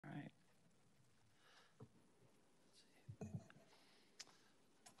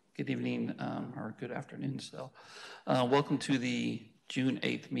Good evening, or good afternoon still. Welcome to the June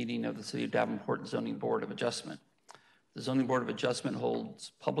 8th meeting of the City of Davenport Zoning Board of Adjustment. The Zoning Board of Adjustment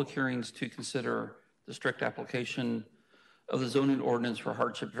holds public hearings to consider the strict application of the zoning ordinance for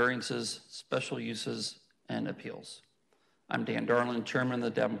hardship variances, special uses, and appeals. I'm Dan Darlin, Chairman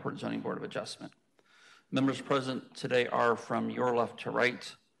of the Davenport Zoning Board of Adjustment. Members present today are from your left to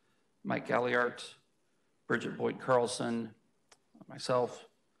right, Mike Galliart, Bridget Boyd Carlson, myself,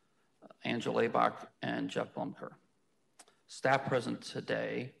 Angela Labach, and Jeff Blumker. Staff present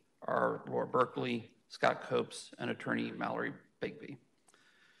today are Laura Berkeley, Scott Copes, and attorney Mallory Bigby.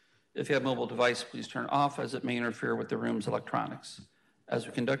 If you have a mobile device, please turn it off as it may interfere with the room's electronics. As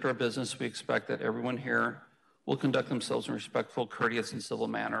we conduct our business, we expect that everyone here will conduct themselves in a respectful, courteous, and civil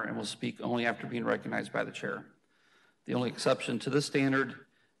manner and will speak only after being recognized by the chair. The only exception to this standard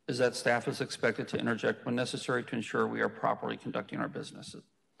is that staff is expected to interject when necessary to ensure we are properly conducting our business.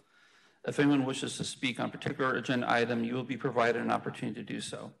 If anyone wishes to speak on a particular agenda item, you will be provided an opportunity to do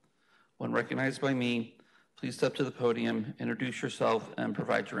so. When recognized by me, please step to the podium, introduce yourself, and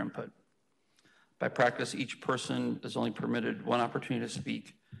provide your input. By practice, each person is only permitted one opportunity to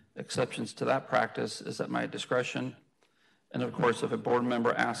speak. Exceptions to that practice is at my discretion. And of course, if a board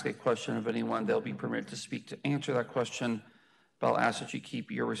member asks a question of anyone, they'll be permitted to speak to answer that question, but I'll ask that you keep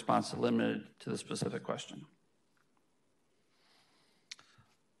your response limited to the specific question.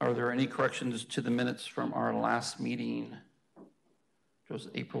 Are there any corrections to the minutes from our last meeting, which was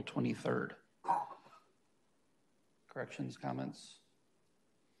April 23rd? Corrections, comments?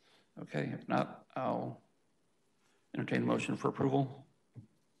 Okay, if not, I'll entertain a motion for approval.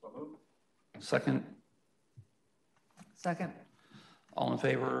 Second? Second. All in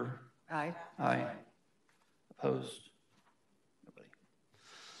favor? Aye. Aye. Opposed? Nobody.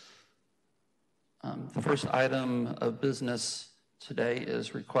 The first item of business today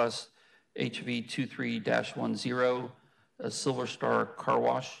is request HV 23-10, a Silver Star Car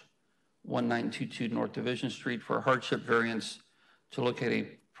Wash, 1922 North Division Street for a hardship variance to locate a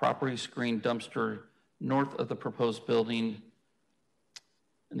property screen dumpster north of the proposed building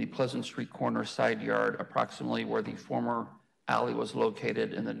in the Pleasant Street corner side yard, approximately where the former alley was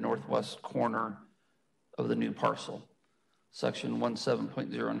located in the northwest corner of the new parcel. Section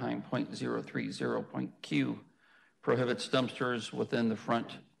 17.09.030.Q prohibits dumpsters within the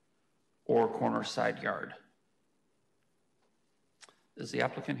front or corner side yard. Is the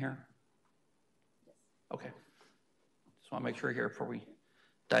applicant here? Okay. Just want to make sure here before we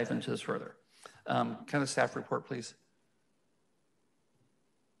dive into this further. Kind of staff report, please.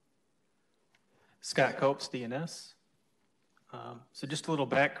 Scott Copes, DNS. So just a little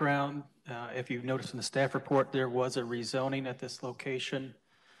background. If you've noticed in the staff report, there was a rezoning at this location.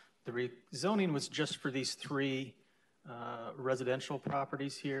 The rezoning was just for these three residential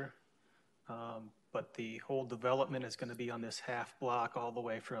properties here, but the whole development is going to be on this half block all the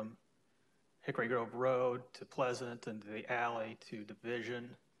way from Hickory Grove Road to Pleasant and the alley to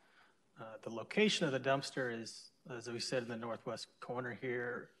Division. The location of the dumpster is, as we said, in the northwest corner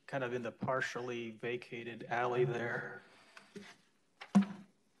here, kind of in the partially vacated alley there.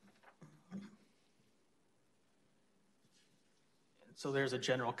 So there's a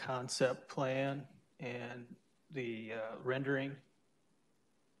general concept plan and the rendering.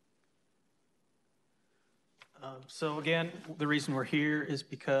 So again, the reason we're here is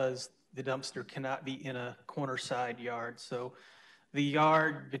because the dumpster cannot be in a corner side yard. So the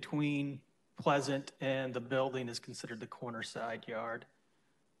yard between Pleasant and the building is considered the corner side yard.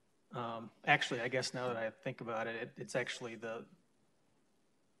 Actually, I guess now that I think about it, it's actually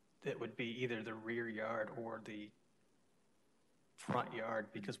it would be either the rear yard or the front yard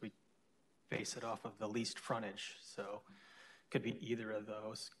because we base it off of the least frontage. So it could be either of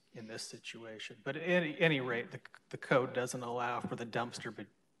those in this situation. But at any rate, the code doesn't allow for the dumpster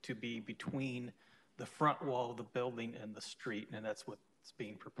to be between the front wall of the building and the street, and that's what's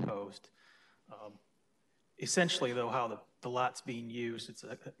being proposed. Essentially, though, how the lot's being used, it's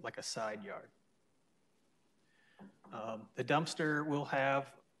like a side yard. The dumpster will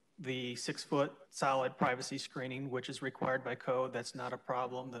have the 6-foot solid privacy screening, which is required by code. That's not a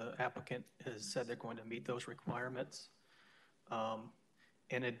problem. The applicant has said they're going to meet those requirements.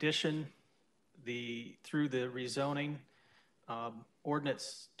 In addition, through the rezoning,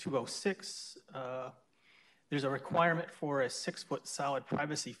 Ordinance 206, there's a requirement for a 6-foot solid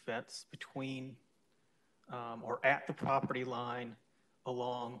privacy fence between or at the property line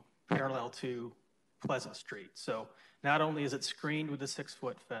along parallel to Pleasant Street. So not only is it screened with a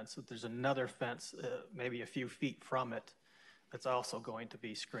 6-foot fence, but there's another fence maybe a few feet from it that's also going to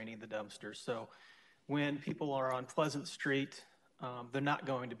be screening the dumpsters. So when people are on Pleasant Street they're not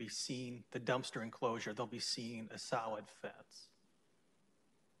going to be seeing the dumpster enclosure. They'll be seeing a solid fence.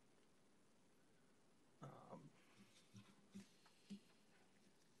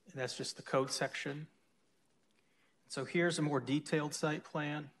 And that's just the code section. So here's a more detailed site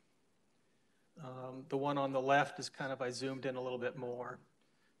plan. The one on the left is kind of, I zoomed in a little bit more.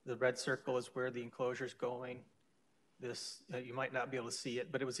 The red circle is where the enclosure is going. This, you might not be able to see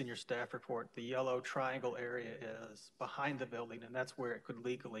it, but it was in your staff report. The yellow triangle area is behind the building, and that's where it could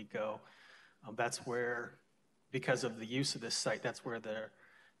legally go. That's where, because of the use of this site, that's where the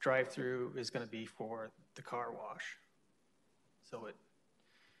drive-through is going to be for the car wash. So it,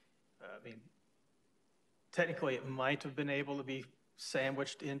 I mean, technically it might have been able to be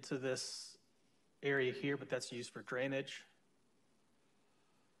sandwiched into this area here, but that's used for drainage.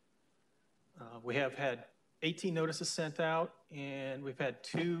 We have had 18 notices sent out, and we've had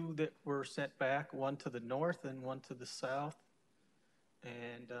 2 that were sent back, one to the north and one to the south.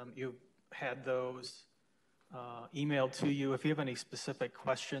 And you had those emailed to you. If you have any specific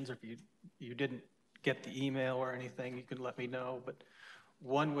questions, or if you didn't get the email or anything, you can let me know. But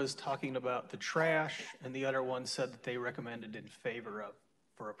one was talking about the trash, and the other one said that they recommended in favor of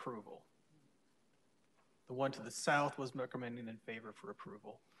for approval. The one to the south was recommending in favor for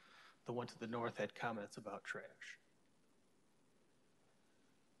approval. The one to the north had comments about trash.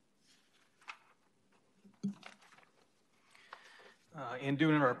 In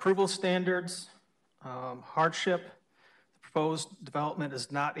doing our approval standards, hardship, the proposed development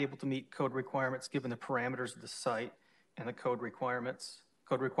is not able to meet code requirements given the parameters of the site and the code requirements.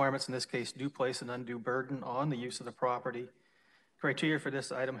 Code requirements in this case do place an undue burden on the use of the property. Criteria for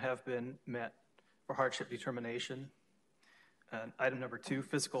this item have been met for hardship determination. And item number 2,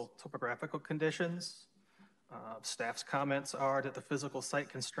 physical topographical conditions. Staff's comments are that the physical site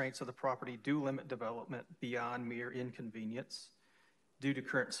constraints of the property do limit development beyond mere inconvenience. Due to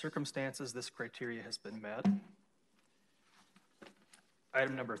current circumstances, this criteria has been met.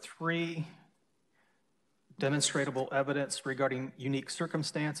 Item number 3, demonstrable evidence regarding unique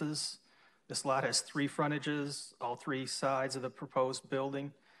circumstances. This lot has 3 frontages, all 3 sides of the proposed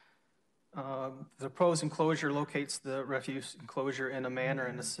building. The proposed enclosure locates the refuse enclosure in a manner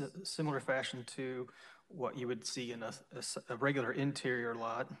in a similar fashion to what you would see in a regular interior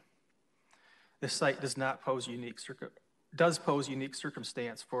lot. This site does pose unique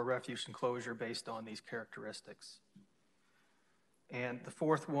circumstance for refuse enclosure based on these characteristics. And the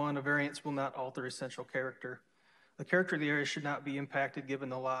 4th one, a variance will not alter essential character. The character of the area should not be impacted given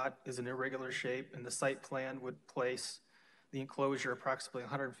the lot is an irregular shape, and the site plan would place the enclosure approximately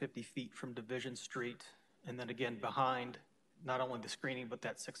 150 feet from Division Street, and then again behind not only the screening, but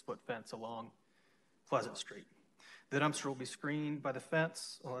that 6-foot fence along Pleasant Street. The dumpster will be screened by the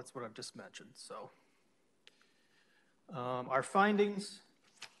fence. Well, that's what I've just mentioned. So our findings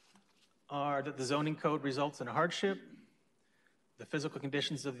are that the zoning code results in a hardship. The physical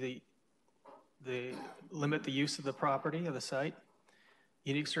conditions of the limit the use of the property of the site.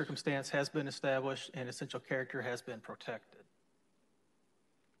 Unique circumstance has been established and essential character has been protected.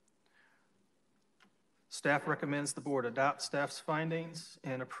 Staff recommends the board adopt staff's findings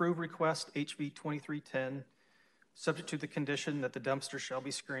and approve request HV 2310, subject to the condition that the dumpster shall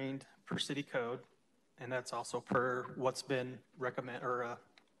be screened per city code, and that's also per what's been recommended or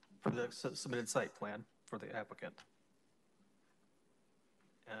for the submitted site plan for the applicant.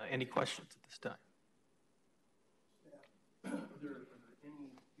 Any questions at this time?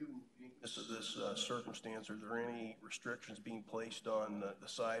 This circumstance, are there any restrictions being placed on the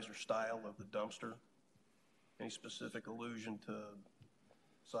size or style of the dumpster? Any specific allusion to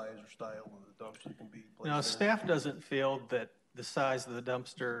size or style of the dumpster can be placed? Now, staff doesn't feel that the size of the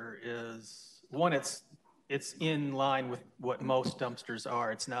dumpster is, one, it's in line with what most dumpsters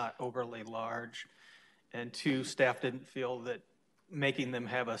are. It's not overly large. And 2, staff didn't feel that making them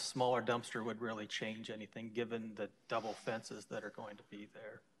have a smaller dumpster would really change anything given the double fences that are going to be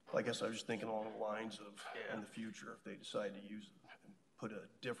there. I guess I was just thinking along the lines of in the future if they decide to use put a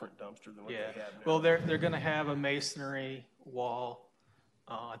different dumpster than what they have now. Well, they're going to have a masonry wall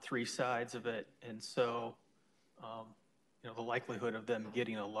on 3 sides of it, and so you know, the likelihood of them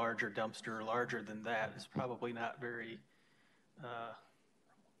getting a larger dumpster larger than that is probably not very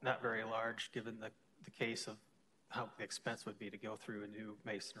large given the case of how the expense would be to go through a new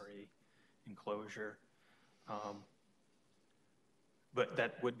masonry enclosure. But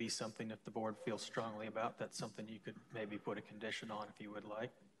that would be something, if the board feels strongly about, that's something you could maybe put a condition on if you would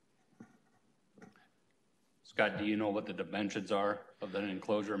like. Scott, do you know what the dimensions are of that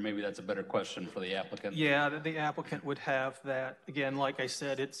enclosure? Maybe that's a better question for the applicant. Yeah, the applicant would have that. Again, like I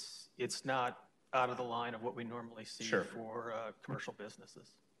said, it's not out of the line of what we normally see Sure. for commercial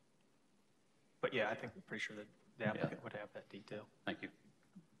businesses. But yeah, I think we're pretty sure that the applicant would have that detail. Thank you.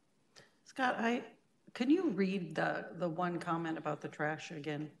 Scott, can you read the one comment about the trash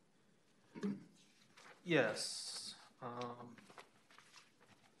again? Yes.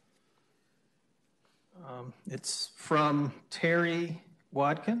 It's from Terry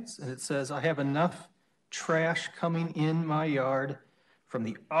Watkins, and it says, "I have enough trash coming in my yard from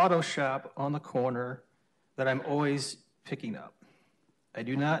the auto shop on the corner that I'm always picking up. I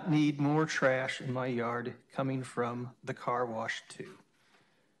do not need more trash in my yard coming from the car wash too.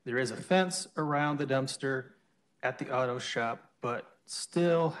 There is a fence around the dumpster at the auto shop, but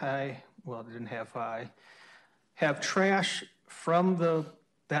still I have trash from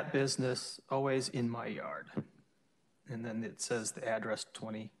that business always in my yard." And then it says the address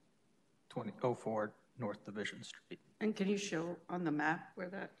 2004 North Division Street. And can you show on the map where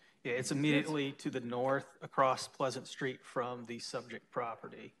that? Yeah, it's immediately to the north across Pleasant Street from the subject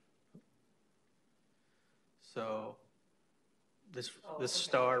property. So this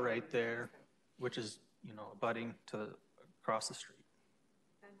star right there, which is, abutting across the street.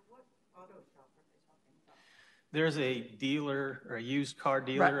 And what auto shop are they talking about? There's a dealer or a used car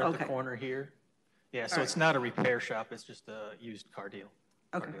dealer Right, at the okay. corner here. Yeah, so All it's not a repair shop, it's just a used car deal.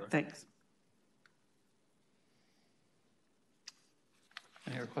 Okay, thanks.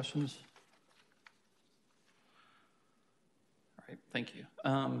 Any other questions? All right, thank you.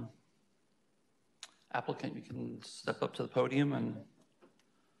 Applicant, you can step up to the podium and,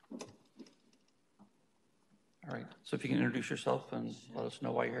 all right, so if you can introduce yourself and let us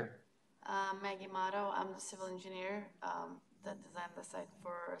know why you're here. Maggie Motto, I'm the civil engineer that designed the site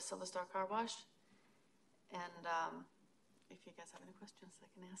for Silver Star Car Wash. And if you guys have any questions, I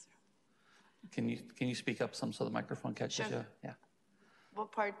can answer. Can you speak up some so the microphone catches Sure. you? Yeah.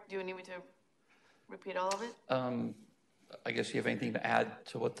 What part do you need me to repeat all of it? I guess you have anything to add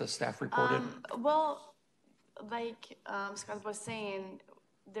to what the staff reported? Well, like Scott was saying,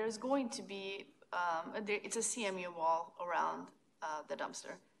 there's going to be, it's a CMU wall around the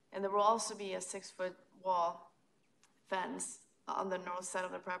dumpster. And there will also be a 6-foot wall fence on the north side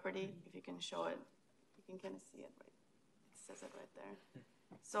of the property. If you can show it, you can kind of see it, right? It says it right there.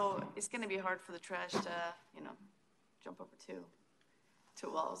 So it's going to be hard for the trash to, jump over two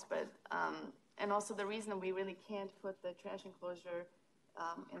walls. But, and also the reason we really can't put the trash enclosure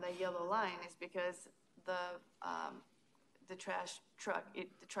in the yellow line is because the trash truck, the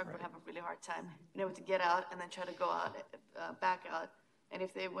truck would have a really hard time being able to get out and then try to go out, back out. And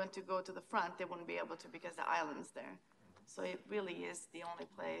if they went to go to the front, they wouldn't be able to because the island's there. So it really is the only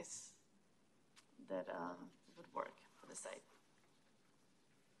place that would work for the site.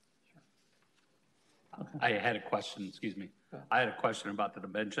 I had a question, excuse me. I had a question about the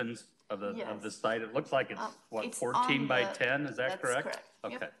dimensions of the Yes. site. It looks like it's, It's 14 on by the- 10, is that that's correct? correct.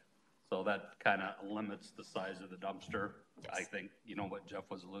 Yep. Okay. So that kind of limits the size of the dumpster. Yes. I think, what Jeff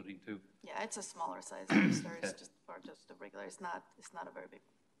was alluding to. Yeah, it's a smaller size dumpster. It's just a regular. It's not a very big.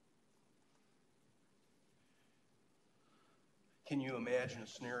 Can you imagine a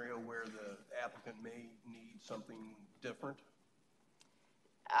scenario where the applicant may need something different?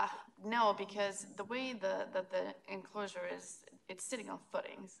 No, because the way that the enclosure is, it's sitting on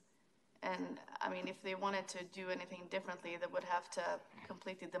footings. And I mean, if they wanted to do anything differently, they would have to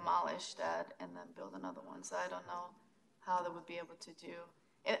completely demolish that and then build another one. So I don't know how they would be able to do.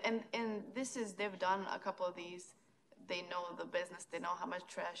 And this is, they've done a couple of these. They know the business. They know how much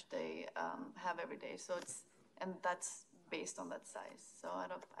trash they have every day. So and that's based on that size. So I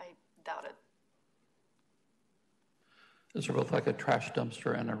doubt it. Is there both like a trash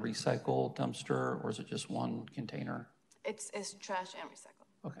dumpster and a recycle dumpster, or is it just one container? It's trash and recycle.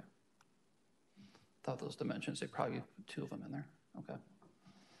 Okay. Thought those dimensions, they probably put 2 of them in there. Okay.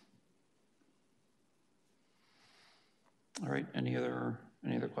 All right, any other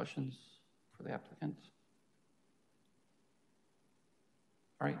questions for the applicant?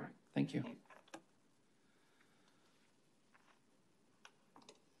 All right, thank you.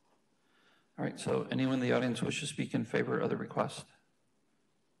 All right, so anyone in the audience wish to speak in favor of the request?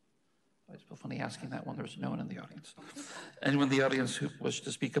 It's so funny asking that when there's no one in the audience. Anyone in the audience who wish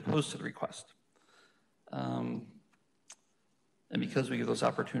to speak opposed to the request? And because we give those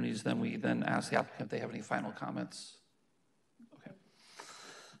opportunities, then we ask the applicant if they have any final comments. Okay.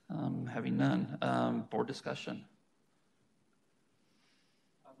 Having none, board discussion.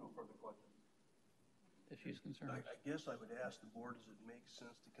 I have no further questions. Issues, concerns? I guess I would ask the board, does it make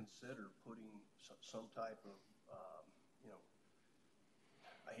sense to consider putting some type of,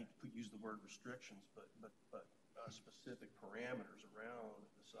 I hate to use the word restrictions, but specific parameters around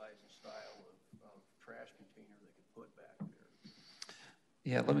the size and style of trash container they could put back there.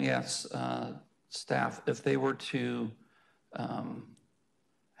 Yeah, let me ask staff, if they were to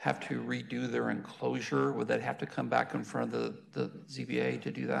have to redo their enclosure, would that have to come back in front of the ZBA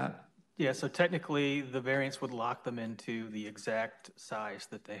to do that? Yeah, so technically, the variance would lock them into the exact size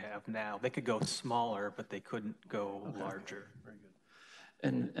that they have now. They could go smaller, but they couldn't go larger. Very good.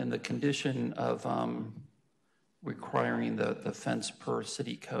 And the condition of requiring the fence per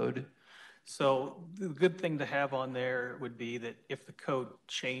city code, So the good thing to have on there would be that if the code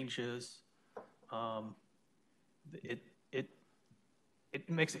changes, it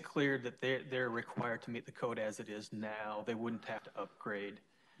makes it clear that they're required to meet the code as it is now. They wouldn't have to upgrade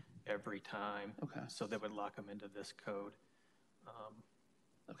every time. Okay. So they would lock them into this code.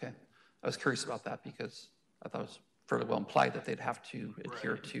 okay. I was curious about that because I thought it was fairly well implied that they'd have to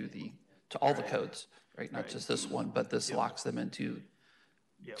adhere to all the codes, right? Not just this one, but this locks them into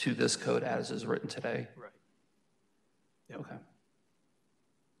to this code as is written today. Right. Yep. Okay.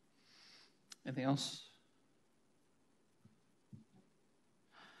 Anything else?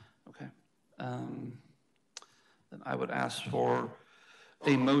 Okay. Then I would ask for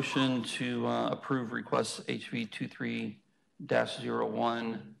a motion to approve request HV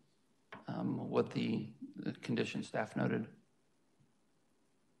 23-01 with the condition staff noted.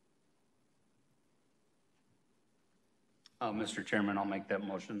 Mr. Chairman, I'll make that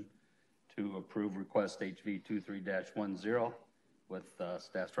motion to approve request HV 23-10 with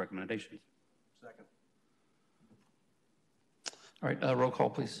staff's recommendations. Second. All right, roll call,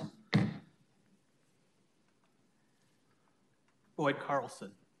 please. Boyd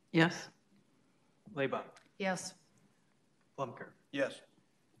Carlson, Yes? Laybach, Yes. Blumker, Yes.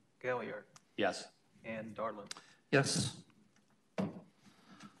 Galliard, Yes. and Darlin. Yes.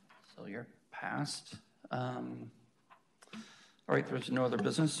 So you're passed. All right, there's no other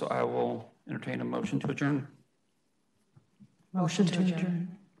business, so I will entertain a motion to adjourn. Motion to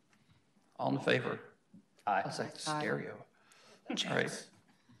adjourn. All in favor? Aye. That's like stereo. All right.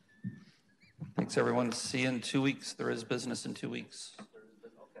 Thanks, everyone. See you in 2 weeks. There is business in 2 weeks.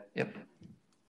 Yep.